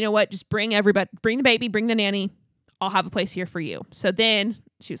was like, you know what? Just bring everybody, bring the baby, bring the nanny. I'll have a place here for you. So then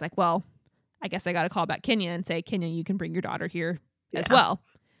she was like, well, I guess I got to call back Kenya and say, Kenya, you can bring your daughter here as well.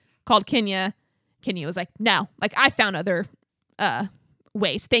 Called Kenya. Kenya was like, no, like I found other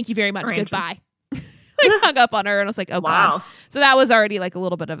ways. Thank you very much. Goodbye. Like hung up on her and I was like, oh God. So that was already like a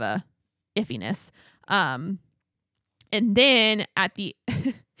little bit of a iffiness. And then at the,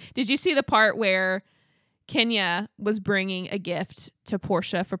 did you see the part where Kenya was bringing a gift to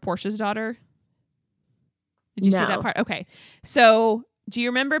Portia for Portia's daughter? Did you see that part? Okay. So do you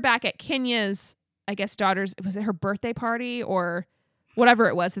remember back at Kenya's, I guess, daughter's, was it her birthday party or whatever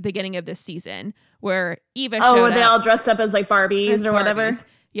it was at the beginning of this season where Eva showed up. Oh, were they all dressed up as like Barbies or whatever?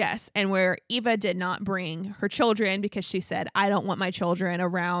 Yes. And where Eva did not bring her children because she said, I don't want my children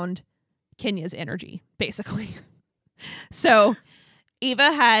around Kenya's energy, basically. So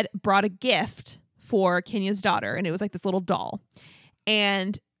Eva had brought a gift for Kenya's daughter and it was like this little doll.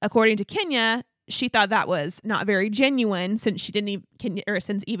 And according to Kenya, she thought that was not very genuine since she didn't even,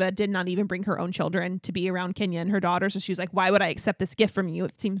 since Eva did not even bring her own children to be around Kenya and her daughter. So she was like, why would I accept this gift from you?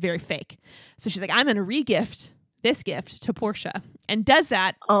 It seems very fake. So she's like, I'm going to re-gift this gift to Portia and does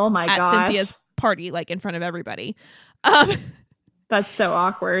that at Cynthia's party, like in front of everybody. That's so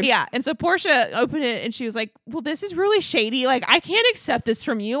awkward. Yeah. And so Portia opened it and she was like, well, this is really shady. Like, I can't accept this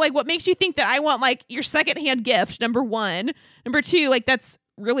from you. Like, what makes you think that I want like your secondhand gift? Number one. Number two, like that's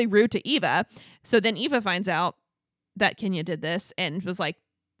really rude to Eva. So then Eva finds out that Kenya did this and was like,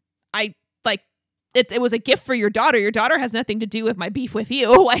 it was a gift for your daughter. Your daughter has nothing to do with my beef with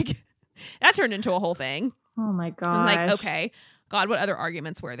you. Like that turned into a whole thing. Oh my gosh. I'm like, okay, God, what other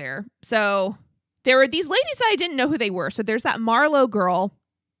arguments were there? So there were these ladies that I didn't know who they were. So there's that Marlo girl.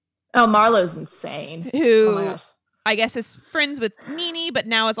 Oh, Marlo's insane. Who oh my gosh. I guess is friends with Nene, but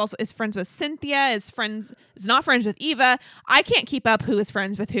now is friends with Cynthia, is not friends with Eva. I can't keep up who is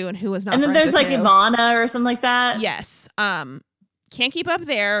friends with who and who is not. And then friends there's with like who. Ivana or something like that. Yes. Can't keep up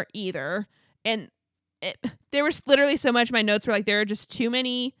there either. And there was literally so much. My notes were like, there are just too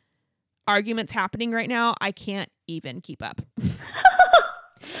many arguments happening right now. I can't even keep up.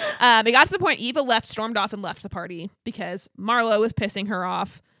 It got to the point Eva stormed off and left the party because Marlo was pissing her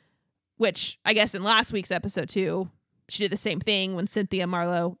off. Which I guess in last week's episode too, she did the same thing when Cynthia,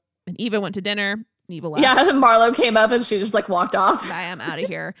 Marlo, and Eva went to dinner. And Eva left. Yeah, and Marlo came up and she just like walked off. I am out of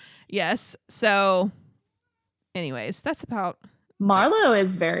here. Yes. So, anyways, that's about. Marlo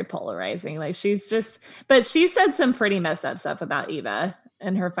is very polarizing. Like but she said some pretty messed up stuff about Eva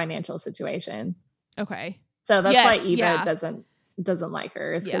and her financial situation. Okay. So that's why Eva doesn't like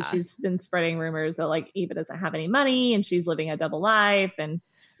her, is because she's been spreading rumors that like Eva doesn't have any money and she's living a double life and.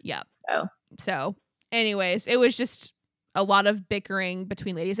 Yep. So anyways, it was just a lot of bickering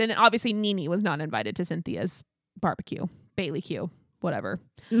between ladies. And then obviously Nene was not invited to Cynthia's barbecue, Bailey Q, whatever.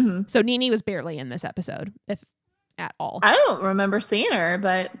 Mm-hmm. So Nene was barely in this episode, if at all. I don't remember seeing her,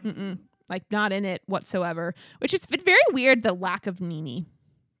 but like not in it whatsoever, which is very weird. The lack of Nene.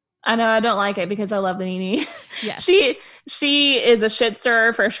 I know, I don't like it because I love the Nene. Yes. She is a shit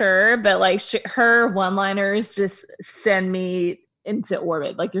stirrer for sure, but like her one-liners just send me into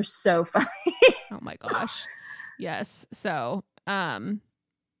orbit. Like you're so funny. Oh my gosh. Yes. So that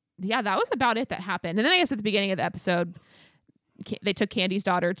was about it that happened. And then I guess at the beginning of the episode they took Candy's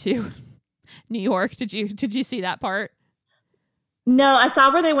daughter to New York. Did you see that part? No, I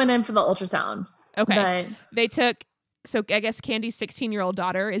saw where they went in for the ultrasound. Okay. So I guess Candy's 16-year-old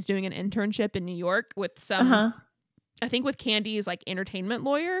daughter is doing an internship in New York with some I think with Candy's like entertainment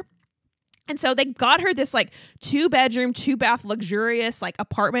lawyer. And so they got her this like 2-bedroom, 2-bath luxurious like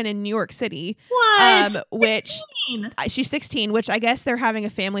apartment in New York City. What? Which she's 16, which I guess they're having a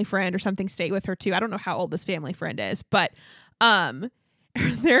family friend or something stay with her too. I don't know how old this family friend is, but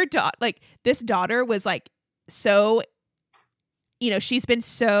this daughter was like so,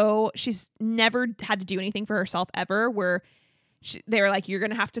 she's never had to do anything for herself ever, where they were like, you're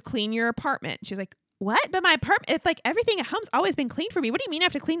going to have to clean your apartment. She's like, what? But my apartment, it's like everything at home's always been clean for me. What do you mean I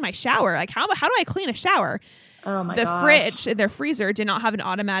have to clean my shower? Like how do I clean a shower? Oh my gosh. The fridge in their freezer did not have an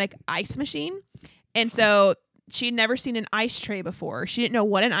automatic ice machine. And so she'd never seen an ice tray before. She didn't know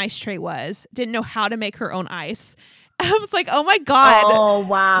what an ice tray was, didn't know how to make her own ice. I was like, oh my God. Oh,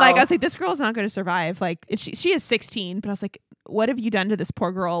 wow. Like, I was like, this girl's not going to survive. Like, she is 16, but I was like, what have you done to this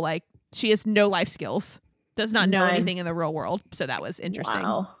poor girl? Like, she has no life skills, does not know anything in the real world. So that was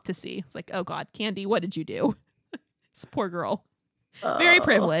interesting to see. It's like, oh God, Candy, what did you do? This poor girl. Very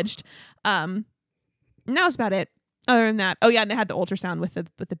privileged. And that was about it. Other than that, oh yeah, and they had the ultrasound with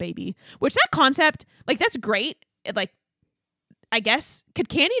the baby, which that concept, like, that's great. Like, I guess, could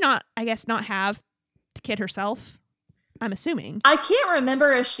Candy not have the kid herself? I'm assuming. I can't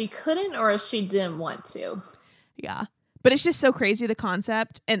remember if she couldn't or if she didn't want to. Yeah. But it's just so crazy, the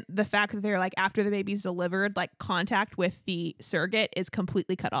concept, and the fact that they're like, after the baby's delivered, like, contact with the surrogate is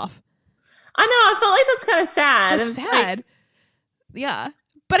completely cut off. I know. I felt like that's kind of sad. That's sad. Like, yeah.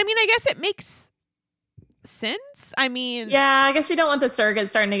 But I mean, I guess it makes sense. I mean, yeah, I guess you don't want the surrogate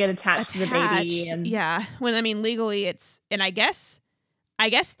starting to get attached to the baby. And yeah. When, I mean, legally it's, and I guess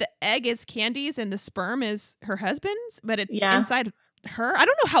the egg is Candy's and the sperm is her husband's, but it's inside her. I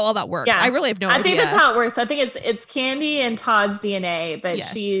don't know how all that works. Yeah. I really have no idea. I think that's how it works. I think it's Candy and Todd's DNA, but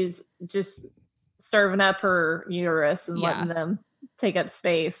she's just serving up her uterus and letting them take up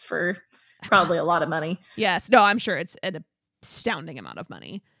space for probably a lot of money. Yes. No, I'm sure it's an astounding amount of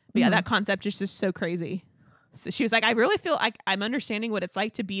money. But yeah, that concept is just so crazy. So she was like, I really feel like I'm understanding what it's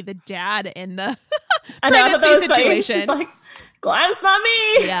like to be the dad in the pregnancy situation. She's like, glad it's not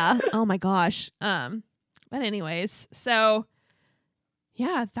me. Yeah. Oh my gosh. But anyways, so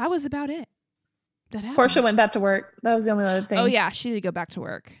yeah, that was about it. That happened. Portia went back to work. That was the only other thing. Oh yeah, she did go back to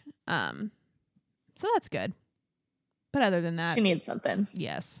work. So that's good. But other than that, she needs something.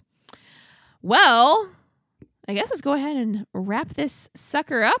 Yes. Well, I guess let's go ahead and wrap this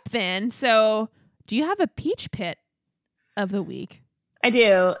sucker up then. So, do you have a peach pit of the week? I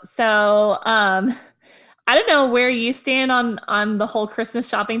do. So, I don't know where you stand on the whole Christmas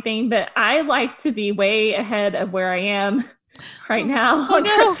shopping thing, but I like to be way ahead of where I am right now on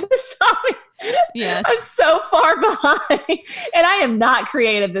Christmas shopping. Yes. I'm so far behind, and I am not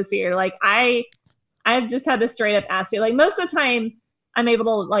creative this year. Like, I've just had to straight up ask you. Like, most of the time, I'm able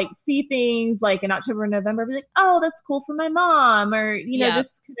to like see things like in October and November, be like, oh, that's cool for my mom, or you know,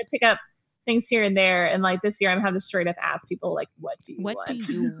 just kind of pick up things here and there. And like this year, I'm having to straight up ask people like, what do you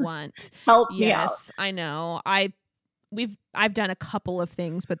want? Help me out. I know. I've done a couple of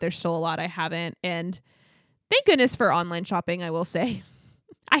things, but there's still a lot I haven't. And thank goodness for online shopping. I will say,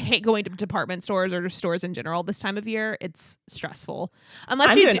 I hate going to department stores or to stores in general this time of year. It's stressful.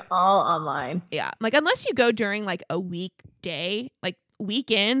 Unless you do all online. Yeah. Like unless you go during like a weekday, like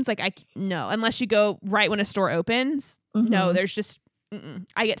weekends, like unless you go right when a store opens. Mm-hmm. No, there's just,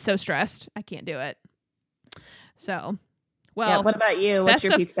 I get so stressed. I can't do it. So, well. Yeah, what about you? What's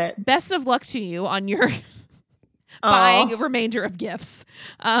your peach pit? Best of luck to you on your buying a remainder of gifts.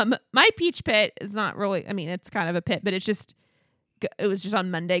 My peach pit is not really, I mean, it's kind of a pit, but it was just on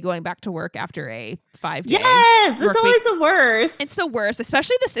Monday going back to work after a 5-day. Yes, it's always the worst. It's the worst,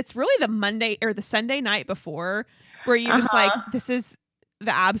 especially it's really the Monday or the Sunday night before where you just like, this is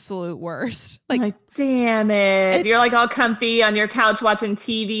the absolute worst. Like damn it. You're like all comfy on your couch watching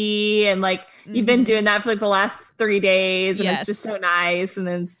TV and like you've been doing that for like the last 3 days and it's just so nice. And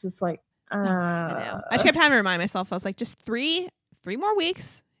then it's just like, I know. I just kept having to remind myself. I was like, just three more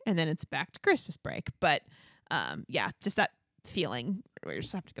weeks and then it's back to Christmas break. But just that feeling where you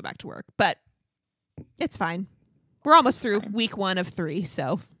just have to go back to work, but it's fine. We're almost through week 1 of 3,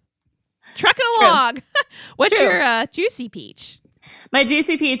 so trucking along. What's your juicy peach? My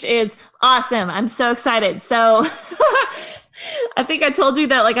juicy peach is awesome. I'm so excited. So I think I told you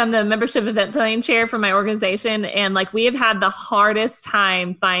that like I'm the membership event planning chair for my organization, and like we have had the hardest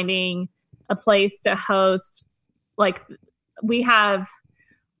time finding a place to host. Like we have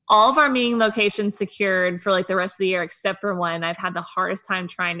all of our meeting locations secured for like the rest of the year, except for one. I've had the hardest time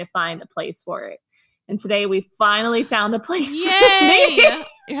trying to find a place for it. And today we finally found a place for this meeting.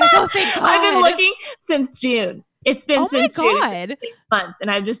 Like, oh, thank God. I've been looking since June. It's been since June. It's been 6 months. And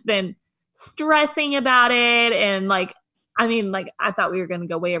I've just been stressing about it. And like, I mean, like I thought we were going to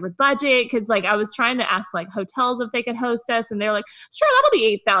go way over budget. Cause like I was trying to ask like hotels if they could host us. And they're like, sure, that'll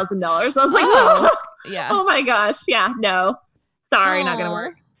be $8,000. I was like, oh my gosh. Yeah, no, sorry, not going to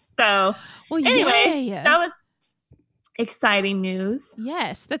work. So anyway, that was exciting news.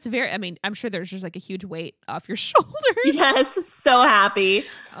 Yes, that's I'm sure there's just like a huge weight off your shoulders. Yes, so happy.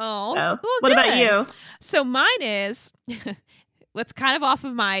 Oh, so, well, what about you? So mine is, it's kind of off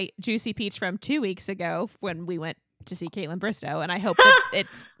of my juicy peach from 2 weeks ago when we went to see Caitlin Bristow, and I hope that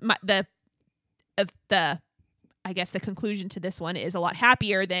it's I guess the conclusion to this one is a lot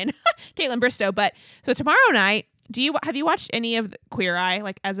happier than Caitlin Bristow. But so tomorrow night, have you watched any of Queer Eye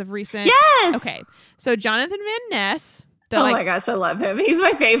like as of recent? Yes. Okay. So Jonathan Van Ness. My gosh, I love him. He's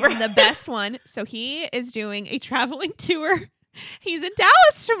my favorite. The best one. So he is doing a traveling tour. He's in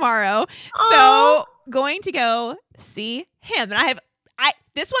Dallas tomorrow. Aww. So going to go see him. And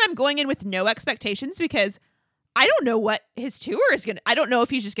this one I'm going in with no expectations because I don't know what his tour is I don't know if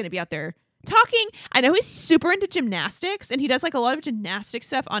he's just gonna be out there talking. I know he's super into gymnastics, and he does like a lot of gymnastic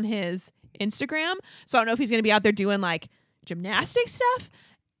stuff on his Instagram. So I don't know if he's going to be out there doing like gymnastic stuff,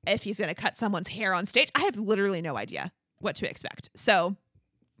 if he's going to cut someone's hair on stage. I have literally no idea what to expect. So I'm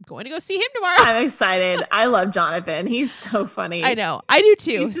going to go see him tomorrow. I'm excited. I love Jonathan. He's so funny. I know. I do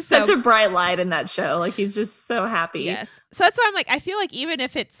too. He's just such a bright light in that show. Like, he's just so happy. Yes. So that's why I'm like, I feel like even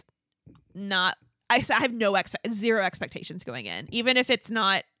if it's not, I have zero expectations going in. Even if it's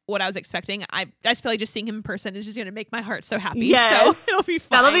not what I was expecting, I just feel like just seeing him in person is just going to make my heart so happy. Yes. So it'll be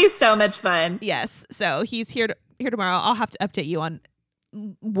fun. That'll be so much fun. Yes. So he's here tomorrow. I'll have to update you on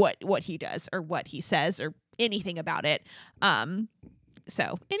what he does or what he says or anything about it.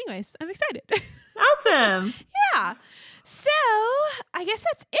 So anyways, I'm excited. Awesome. Yeah. So I guess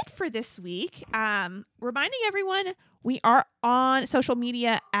that's it for this week. Reminding everyone, we are on social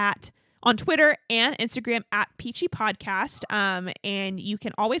media on Twitter and Instagram at Peachy Podcast. And you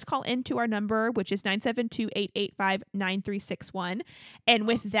can always call into our number, which is 972-885-9361. And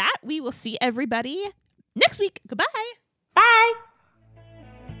with that, we will see everybody next week. Goodbye. Bye.